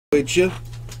With you.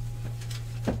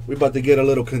 We're about to get a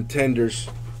little Contenders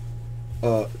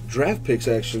draft picks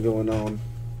action going on,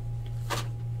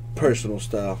 personal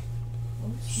style.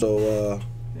 So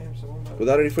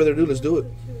without any further ado, let's do it.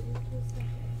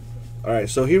 Alright,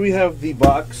 so here we have the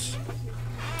box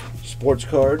sports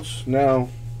cards. Now,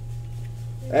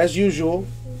 as usual,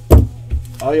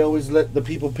 I always let the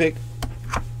people pick,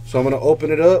 so I'm going to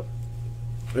open it up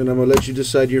and I'm going to let you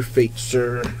decide your fate,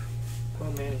 sir.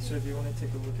 Oh man, so if you want to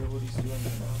take a look at what he's doing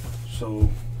right now. So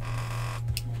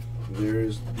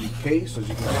there's the case, as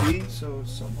you can see. So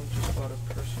someone just bought a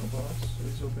personal box, so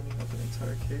he's opening up an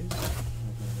entire case.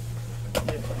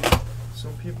 Yeah,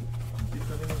 some people,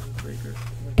 depending on the breaker,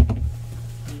 like,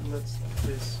 he lets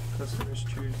his customers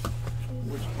choose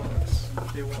which box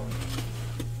they want.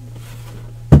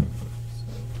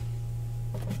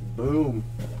 So. Boom.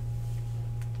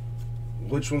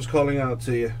 Which one's calling out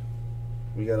to you?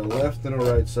 We got a left and a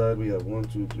right side. We have 1,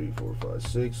 2, 3, 4, 5,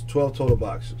 6, 12 total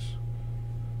boxes.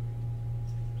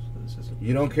 So this is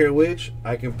You don't care which,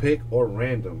 I can pick or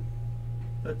random.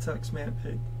 a Tux man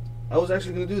pick. I was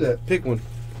actually going to do that. Pick one.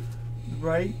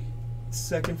 Right,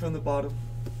 second from the bottom.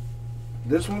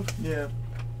 This one? Yeah.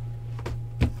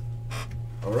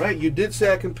 Alright, you did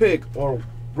say I can pick or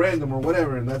random or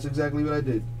whatever, and that's exactly what I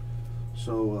did.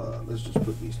 So let's just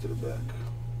put these to the back.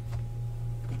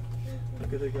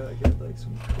 Look at the guy get like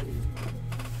some crazy.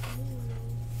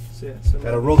 So yeah, so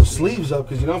Gotta roll the sleeves up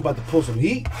because you know I'm about to pull some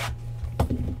heat.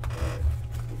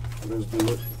 Let's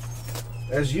do it.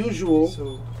 As usual,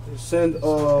 so send you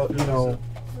know,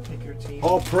 take your team.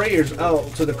 all prayers out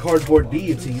to the cardboard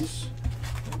deities.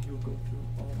 And you'll go through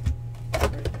all,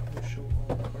 right? You'll show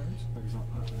all the cards.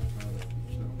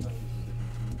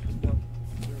 No,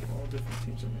 they're all different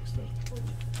teams are mixed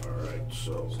up. Alright,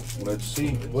 so let's see.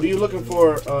 What are you looking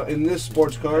for in this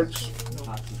sports cards?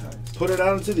 No, Put it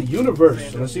out into the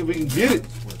universe and let's see if we can get it.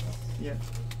 yeah,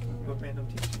 but random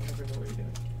teams, you never know where you're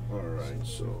getting. Alright,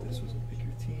 so This was a pick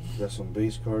your team. got some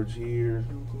base cards here.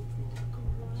 You'll go through all the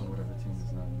cards. Whatever team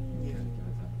is not.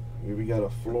 Yeah. Here we got a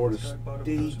Florida This guy bought a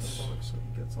State. personal box, so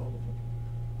he gets all of them.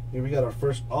 Here we got our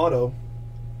first auto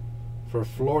for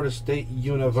Florida State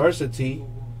University.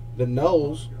 The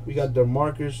nose, we got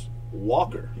DeMarcus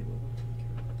Walker.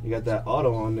 You got that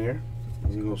auto on there.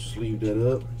 We're going to sleeve that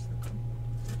up.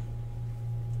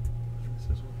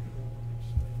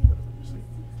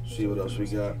 See what else we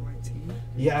got.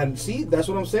 Yeah, and see, that's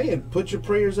what I'm saying. Put your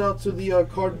prayers out to the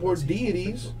cardboard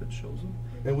deities,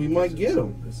 and we might get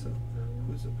them.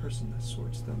 Who's the person that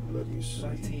sorts them? Let me see.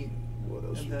 By team. What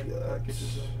else And we then got?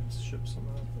 packages them and ships them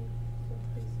out.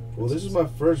 Well, this is my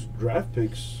first draft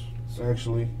picks,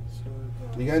 actually.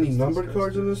 So You got any since numbered guy's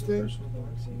cards in this thing? personal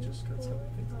box, he just cuts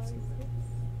everything that's in there.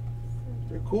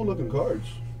 They're cool looking cards.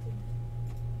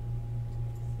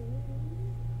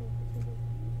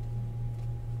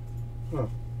 Huh.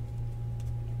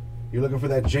 You're looking for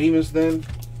that Jameis then?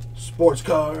 Sports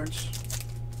cards.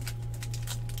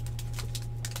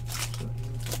 So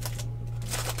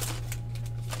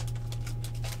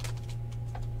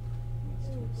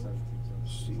he would take all the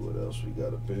Let's see what else we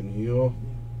got up in here.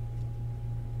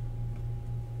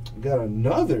 We got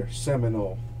another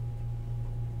Seminole.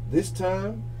 This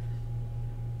time,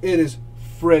 it is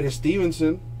Freddie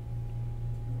Stevenson.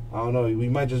 I don't know. We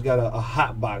might just got a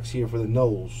hot box here for the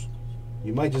nose.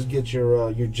 You might just get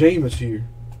your Jameis here.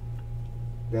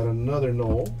 Got another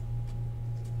Noel.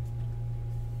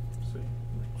 So, like,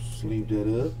 Sleeve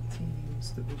that up.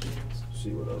 teams, divisions. See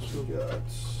what else we got.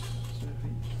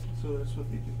 So that's what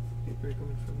they do. They break them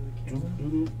in front of the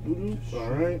camera. Just All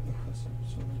show right. the customer,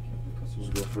 so they can't be customers.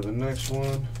 Let's go for the next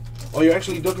one. Oh, you're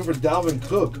actually looking for Dalvin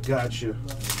Cook. Gotcha.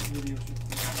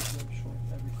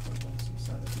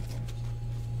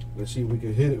 Let's see if we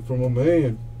can hit it from a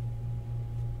man.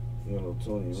 Little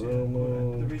Tony The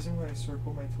Romo. reason why I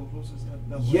circle my totals is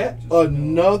that Yet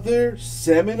another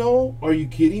Seminole? Are you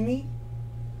kidding me?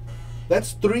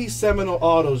 That's 3 Seminole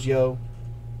autos, yo.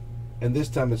 And this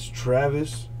time it's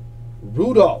Travis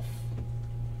Rudolph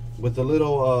with a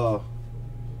little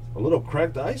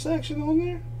cracked ice action on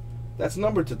there. That's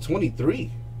numbered to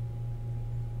 23.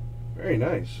 Very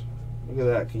nice. Look at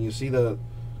that. Can you see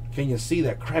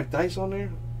that cracked ice on there?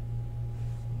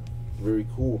 Very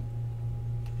cool.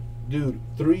 Dude,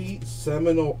 3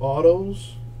 Seminole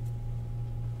autos.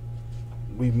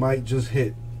 We might just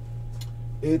hit.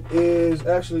 It is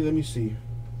actually, let me see.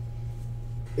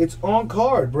 It's on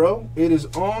card, bro. It is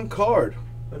on card.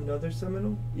 Another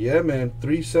Seminole? Yeah, man.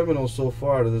 3 Seminoles so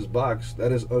far out of this box.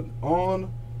 That is an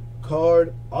on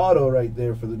card auto right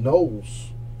there for the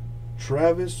nose.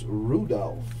 Travis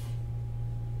Rudolph.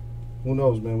 Who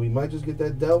knows, man? We might just get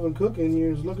that Dalvin Cook in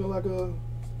here. It's looking like a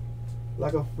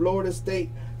like a Florida State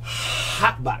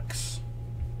hot box.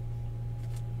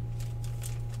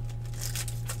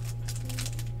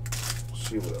 Let's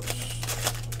see what else.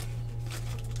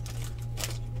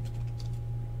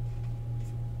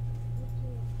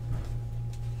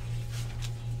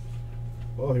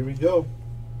 Oh, here we go.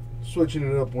 Switching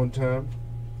it up one time.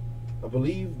 I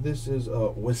believe this is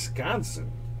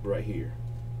Wisconsin right here.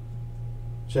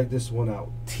 Check this one out.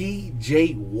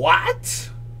 TJ Watt.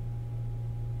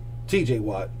 TJ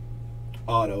Watt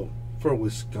auto for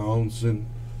Wisconsin.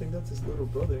 I think that's his little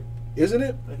brother. Isn't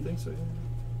it? I think so,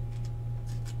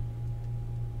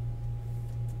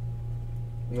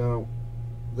 yeah. Now,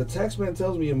 the tax man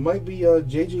tells me it might be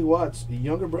JJ Watt's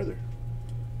younger brother.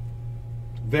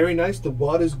 Very nice. The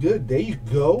Watt is good. There you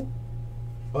go.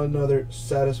 Another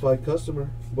satisfied customer.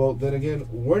 Well, then again,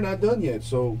 we're not done yet,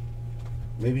 so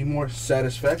maybe more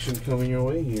satisfaction coming your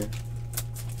way here.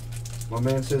 My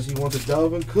man says he wants a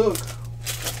Dalvin Cook.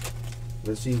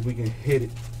 Let's see if we can hit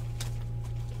it.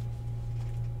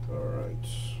 All right.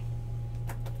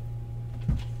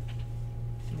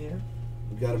 Yeah.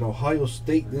 We got an Ohio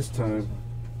State this time.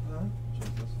 Huh?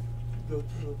 Go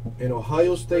to An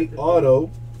Ohio State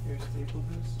auto your staple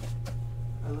this.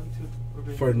 I like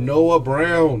to for Noah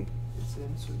Brown. It's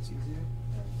in, so it's easier.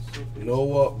 So big,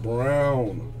 Noah so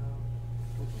Brown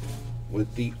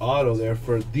with the auto there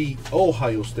for the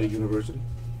Ohio State University.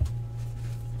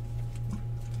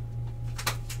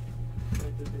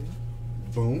 Right the day.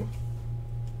 Boom.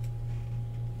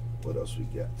 What else we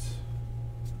got?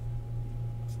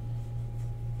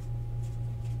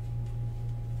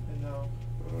 And now.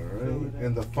 All right,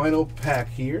 and the final pack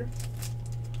here.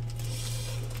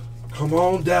 Come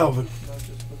on, Dalvin. Now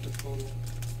just put the total.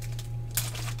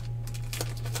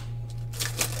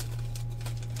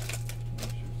 Now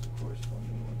choose the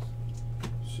corresponding ones.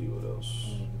 Let's see what else.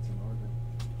 It's in order.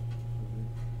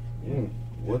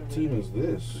 Hmm, what team is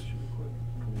this? So it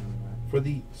should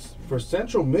be quick. For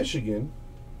Central Michigan,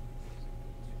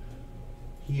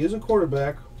 he is a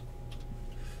quarterback.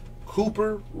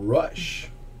 Cooper Rush.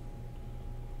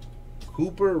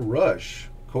 Cooper Rush,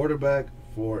 quarterback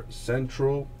for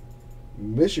Central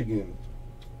Michigan.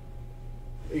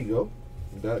 There you go.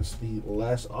 That's the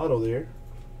last auto there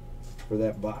for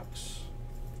that box.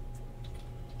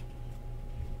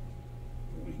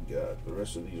 We got the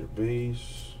rest of these are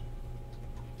base.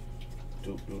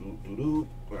 Doop, doop, doop, doop, doop.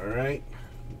 All right.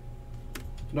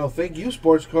 No, thank you,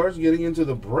 Sports Cards, getting into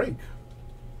the break.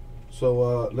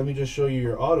 So let me just show you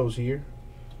your autos here,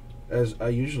 as I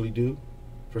usually do.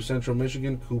 For Central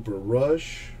Michigan, Cooper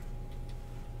Rush.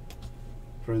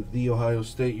 For The Ohio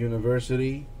State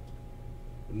University,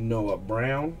 Noah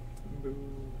Brown. Boo.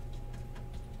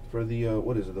 For the,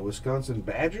 what is it, the Wisconsin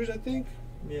Badgers, I think?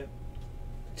 Yeah.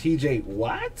 TJ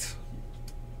Watt.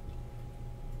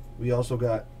 We also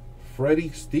got Freddie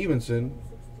Stevenson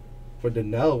for the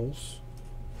Nels.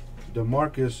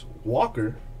 DeMarcus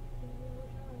Walker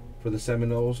for the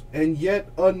Seminoles. And yet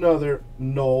another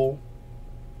Knoll,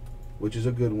 which is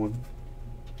a good one.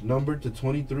 Numbered to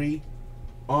 23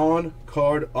 on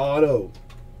card auto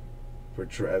for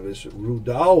Travis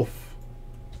Rudolph.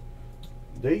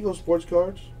 There you go, Sports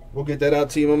Cards. We'll get that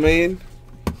out to you, my man.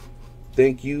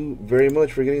 Thank you very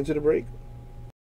much for getting to the break.